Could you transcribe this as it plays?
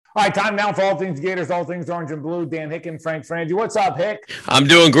All right, time now for all things Gators, all things orange and blue. Dan Hicken, Frank Frangie. What's up, Hick? I'm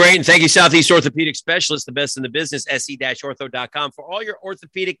doing great, and thank you, Southeast Orthopedic Specialist, the best in the business, se-ortho.com, for all your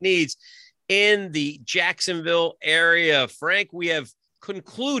orthopedic needs in the Jacksonville area. Frank, we have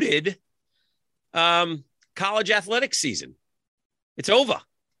concluded college athletics season. It's over,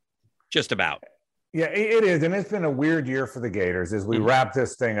 just about. Yeah, it is, and it's been a weird year for the Gators as we wrap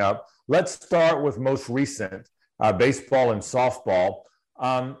this thing up. Let's start with most recent, baseball and softball.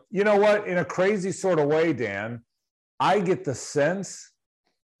 You know what? In a crazy sort of way, Dan, I get the sense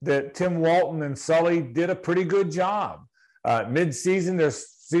that Tim Walton and Sully did a pretty good job. Mid-season, their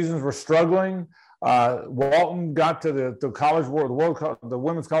seasons were struggling. Walton got to the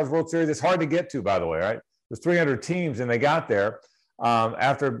Women's College World Series. It's hard to get to, by the way, right? There's 300 teams, and they got there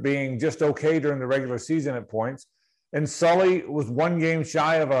after being just okay during the regular season at points. And Sully was one game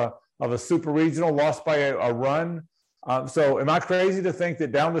shy of a super regional, lost by a run. So am I crazy to think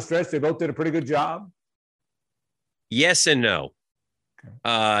that down the stretch they both did a pretty good job? Yes and no.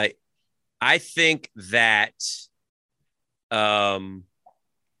 Okay. I think that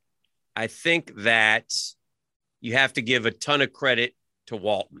you have to give a ton of credit to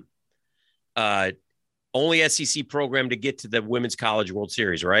Walton. Only SEC program to get to the Women's College World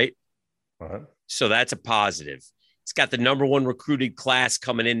Series, right? Uh-huh. So that's a positive. It's got the number one recruited class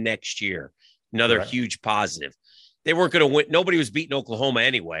coming in next year. Another huge positive. They weren't going to win. Nobody was beating Oklahoma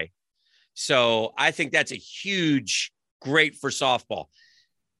anyway. So I think that's a huge, great for softball.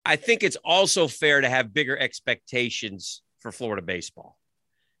 I think it's also fair to have bigger expectations for Florida baseball.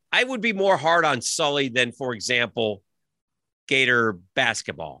 I would be more hard on Sully than, for example, Gator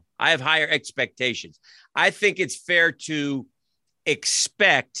basketball. I have higher expectations. I think it's fair to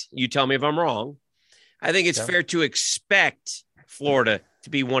expect, you tell me if I'm wrong, I think it's fair to expect Florida to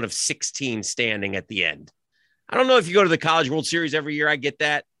be one of 16 standing at the end. I don't know if you go to the College World Series every year. I get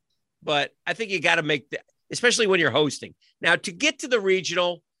that. But I think you got to make that, especially when you're hosting. Now, to get to the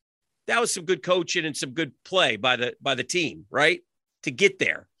regional, that was some good coaching and some good play by the team, right? To get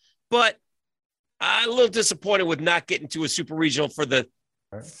there. But I'm a little disappointed with not getting to a super regional for the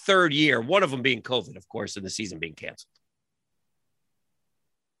third year, one of them being COVID, of course, and the season being canceled.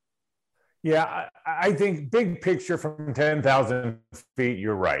 Yeah, I think big picture from 10,000 feet,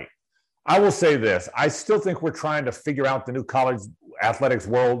 you're right. I will say this. I still think we're trying to figure out the new college athletics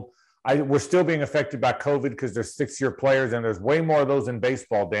world. We're still being affected by COVID because there's 6-year players, and there's way more of those in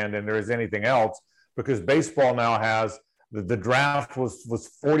baseball, Dan, than there is anything else, because baseball now has the draft was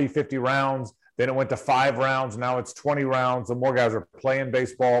 40, 50 rounds. Then it went to 5 rounds. Now it's 20 rounds. So more guys are playing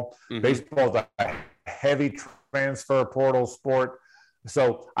baseball. Mm-hmm. Baseball is a heavy transfer portal sport.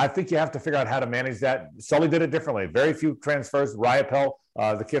 So I think you have to figure out how to manage that. Sully did it differently. Very few transfers. Ryapel,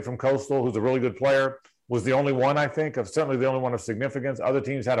 the kid from Coastal, who's a really good player, was the only one, I think, certainly the only one of significance. Other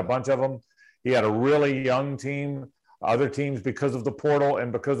teams had a bunch of them. He had a really young team. Other teams, because of the portal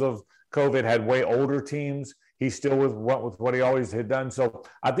and because of COVID, had way older teams. He still went with what he always had done. So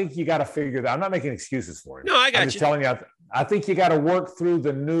I think you got to figure that. I'm not making excuses for him. No, I got you. I'm just telling you, I think you got to work through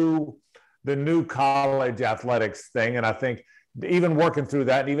the new college athletics thing. And I think even working through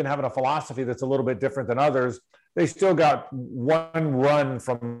that and even having a philosophy that's a little bit different than others, they still got one run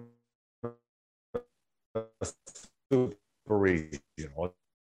from super regional.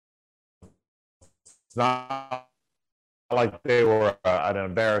 It's not like they were an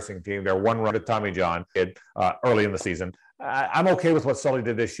embarrassing team. They're one run to Tommy John early in the season. I'm okay with what Sully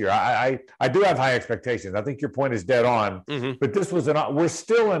did this year. I do have high expectations. I think your point is dead on. Mm-hmm. But this was we're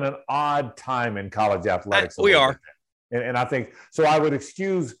still in an odd time in college athletics. We are. And I think so. I would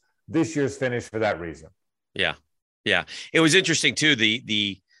excuse this year's finish for that reason. Yeah. It was interesting too. Do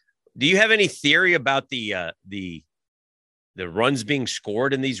you have any theory about the runs being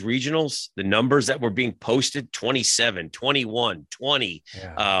scored in these regionals, the numbers that were being posted, 27, 21, 20?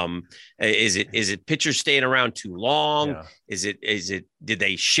 Yeah. Is it pitchers staying around too long? Yeah. Is it, did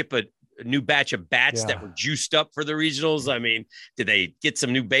they ship a new batch of bats that were juiced up for the regionals? I mean, did they get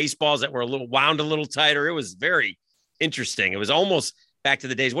some new baseballs that were wound a little tighter? It was very interesting. It was almost back to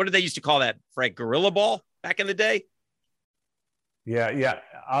the days. What did they used to call that, Frank? Gorilla ball back in the day? Yeah.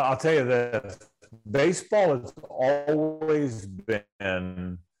 I'll tell you this. Baseball has always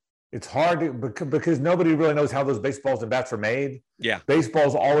been, it's hard to, because nobody really knows how those baseballs and bats are made. Yeah.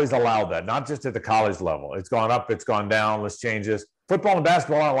 Baseball's always allowed that, not just at the college level. It's gone up, it's gone down, let's change this. Football and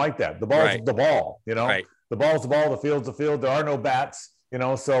basketball aren't like that. The ball's the ball, you know? Right. The ball's the ball, the field's the field. There are no bats, you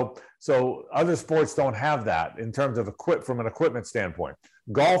know? So other sports don't have that in terms of from an equipment standpoint.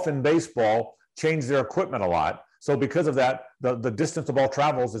 Golf and baseball change their equipment a lot. So because of that, the distance the ball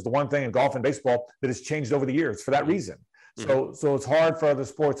travels is the one thing in golf and baseball that has changed over the years for that reason. So it's hard for other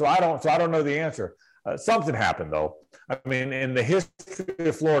sports. So I don't know the answer. Something happened though. I mean, in the history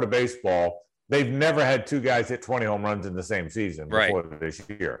of Florida baseball, they've never had two guys hit 20 home runs in the same season before this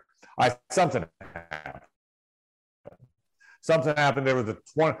year. Something happened. Something happened. There was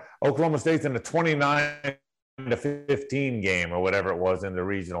Oklahoma State's in the 29-15 game or whatever it was in the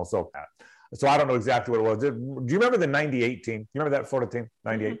regional. So I don't know exactly what it was. Do you remember the 98 team? You remember that Florida team,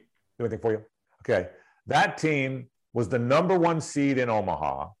 98? Do anything for you? Okay. That team was the number one seed in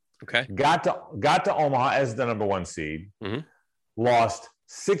Omaha. Okay. Got to Omaha as the number one seed. Lost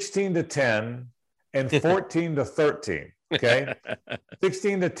 16-10 and 14-13. Okay.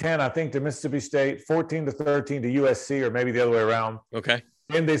 16-10, I think, to Mississippi State, 14-13 to USC, or maybe the other way around. Okay.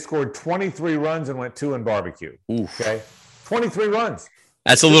 And they scored 23 runs and went 2 in barbecue. Oof. Okay. 23 runs.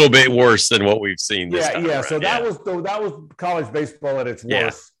 That's a little bit worse than what we've seen this time around. So that was college baseball at its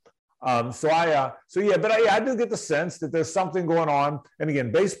worst. I do get the sense that there's something going on. And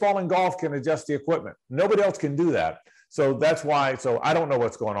again, baseball and golf can adjust the equipment. Nobody else can do that. So that's why. So I don't know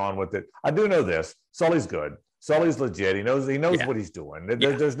what's going on with it. I do know this: Sully's good. Sully's legit. He knows what he's doing.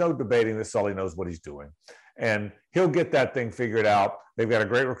 There's no debating that Sully knows what he's doing, and he'll get that thing figured out. They've got a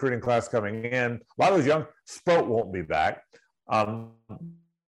great recruiting class coming in. A lot of those young Sproat won't be back.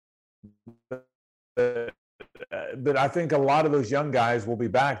 But I think a lot of those young guys will be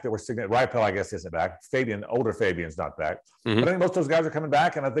back that were significant. Ripel, I guess, isn't back. older Fabian's not back. But I think most of those guys are coming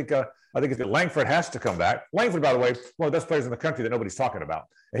back, and I think Langford has to come back. Langford, by the way, one of the best players in the country that nobody's talking about.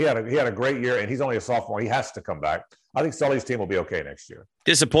 He had a great year, and he's only a sophomore. He has to come back. I think Sully's team will be okay next year.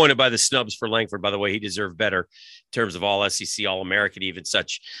 Disappointed by the snubs for Langford, by the way. He deserved better in terms of all SEC, All-American, even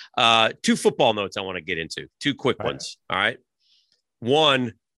such. 2 football notes I want to get into. 2 quick ones. All right.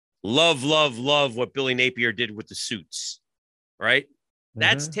 One, love what Billy Napier did with the suits, right?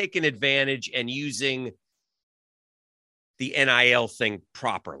 That's taking advantage and using the NIL thing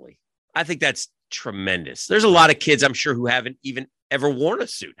properly. I think that's tremendous. There's a lot of kids, I'm sure, who haven't even ever worn a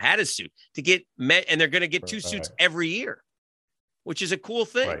suit, had a suit to get met, and they're going to get 2 suits every year, which is a cool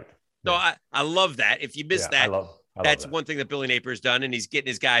thing. Right. So I love that. If you missed that, that's one thing that Billy Napier's done, and he's getting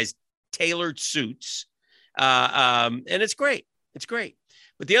his guys tailored suits. And it's great. It's great.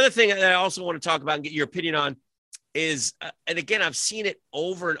 But the other thing that I also want to talk about and get your opinion on is, and again, I've seen it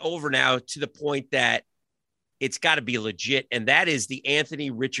over and over now to the point that it's got to be legit, and that is the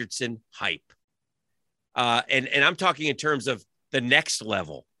Anthony Richardson hype. And I'm talking in terms of the next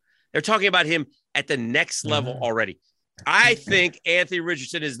level. They're talking about him at the next level already. I think Anthony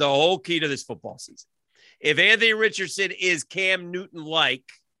Richardson is the whole key to this football season. If Anthony Richardson is Cam Newton-like,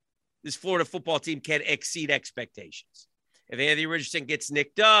 this Florida football team can exceed expectations. If Anthony Richardson gets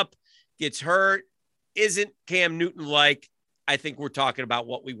nicked up, gets hurt, isn't Cam Newton-like, I think we're talking about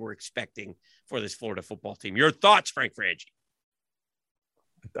what we were expecting for this Florida football team. Your thoughts, Frank Frangie?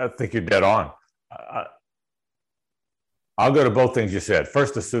 I think you're dead on. I'll go to both things you said.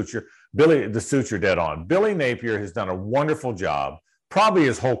 First, the suture. The suture dead on. Billy Napier has done a wonderful job, probably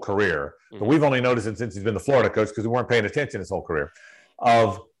his whole career, but we've only noticed it since he's been the Florida coach because we weren't paying attention his whole career,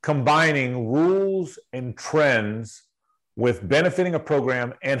 of combining rules and trends with benefiting a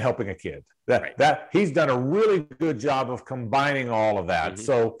program and helping a kid. That he's done a really good job of combining all of that.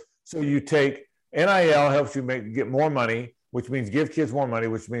 So you take NIL helps you get more money, which means give kids more money,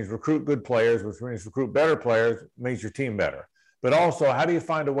 which means recruit good players, which means recruit better players, makes your team better. But also, how do you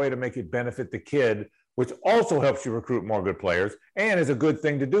find a way to make it benefit the kid, which also helps you recruit more good players and is a good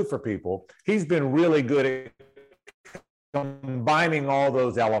thing to do for people? He's been really good at combining all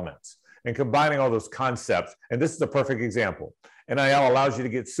those elements and combining all those concepts. And this is a perfect example. NIL allows you to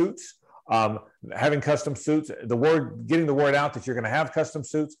get suits. Having custom suits, getting the word out that you're going to have custom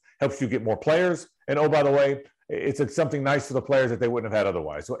suits helps you get more players. And oh, by the way, it's something nice for the players that they wouldn't have had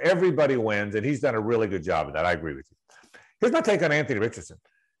otherwise. So everybody wins, and he's done a really good job of that. I agree with you. Here's my take on Anthony Richardson.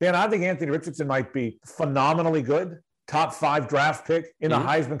 Dan, I think Anthony Richardson might be phenomenally good, top 5 draft pick in the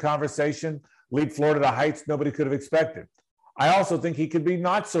Heisman conversation, lead Florida to heights nobody could have expected. I also think he could be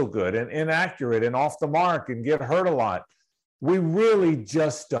not so good and inaccurate and off the mark and get hurt a lot. We really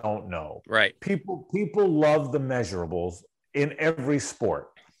just don't know. Right. People love the measurables in every sport.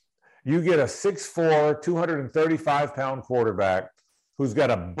 You get a 6'4", 235-pound quarterback who's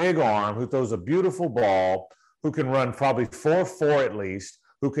got a big arm, who throws a beautiful ball, who can run probably 4.4 at least,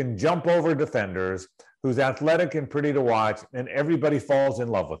 who can jump over defenders, who's athletic and pretty to watch, and everybody falls in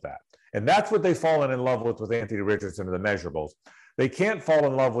love with that. And that's what they've fallen in love with Anthony Richardson and the measurables. They can't fall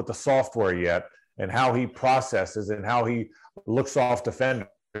in love with the software yet and how he processes and how he looks off defenders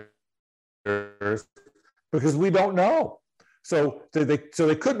because we don't know. So they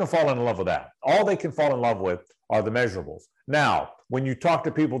couldn't have fallen in love with that. All they can fall in love with are the measurables. Now, when you talk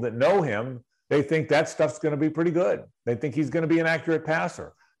to people that know him, they think that stuff's going to be pretty good. They think he's going to be an accurate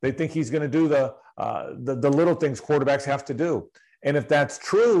passer. They think he's going to do the little things quarterbacks have to do. And if that's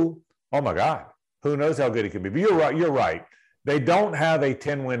true, oh my God, who knows how good he can be. But you're right. You're right. They don't have a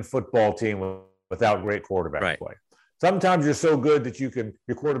 10-win football team without great quarterback play. Sometimes you're so good that your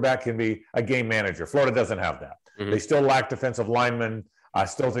quarterback can be a game manager. Florida doesn't have that. They still lack defensive linemen. I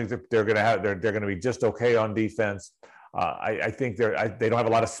still think that they're going to be just okay on defense. I think they don't have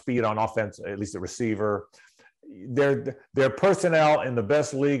a lot of speed on offense, at least at receiver. Their personnel in the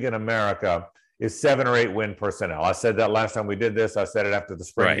best league in America is 7 or 8 win personnel. I said that last time we did this. I said it after the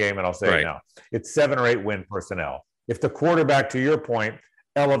spring game, and I'll say it now. It's 7 or 8 win personnel. If the quarterback, to your point,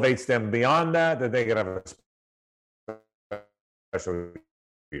 elevates them beyond that, then they can have a special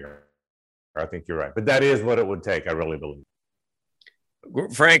year. I think you're right. But that is what it would take, I really believe.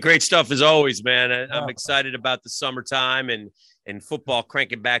 Frank, great stuff as always, man. I'm excited about the summertime and football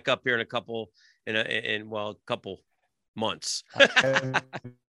cranking back up here in a couple months.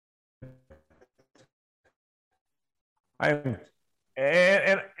 I'm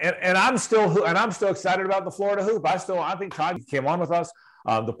still excited about the Florida hoop. I think Todd came on with us.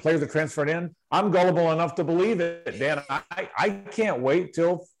 The players that transferred in, I'm gullible enough to believe it, Dan. I can't wait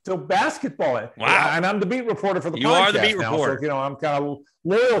till basketball. Wow! And I'm the beat reporter for the podcast. You are the beat reporter. So, I'm kind of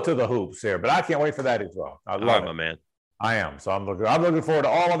loyal to the hoops here, but I can't wait for that as well. I love it, my man. I am. So I'm looking forward to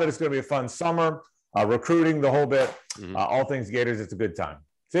all of it. It's going to be a fun summer. Recruiting, the whole bit. All things Gators. It's a good time.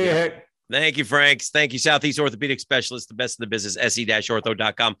 See you, Hick. Thank you, Frank. Thank you, Southeast Orthopedic Specialist, the best in the business,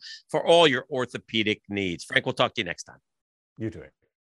 se-ortho.com for all your orthopedic needs. Frank, we'll talk to you next time. You too.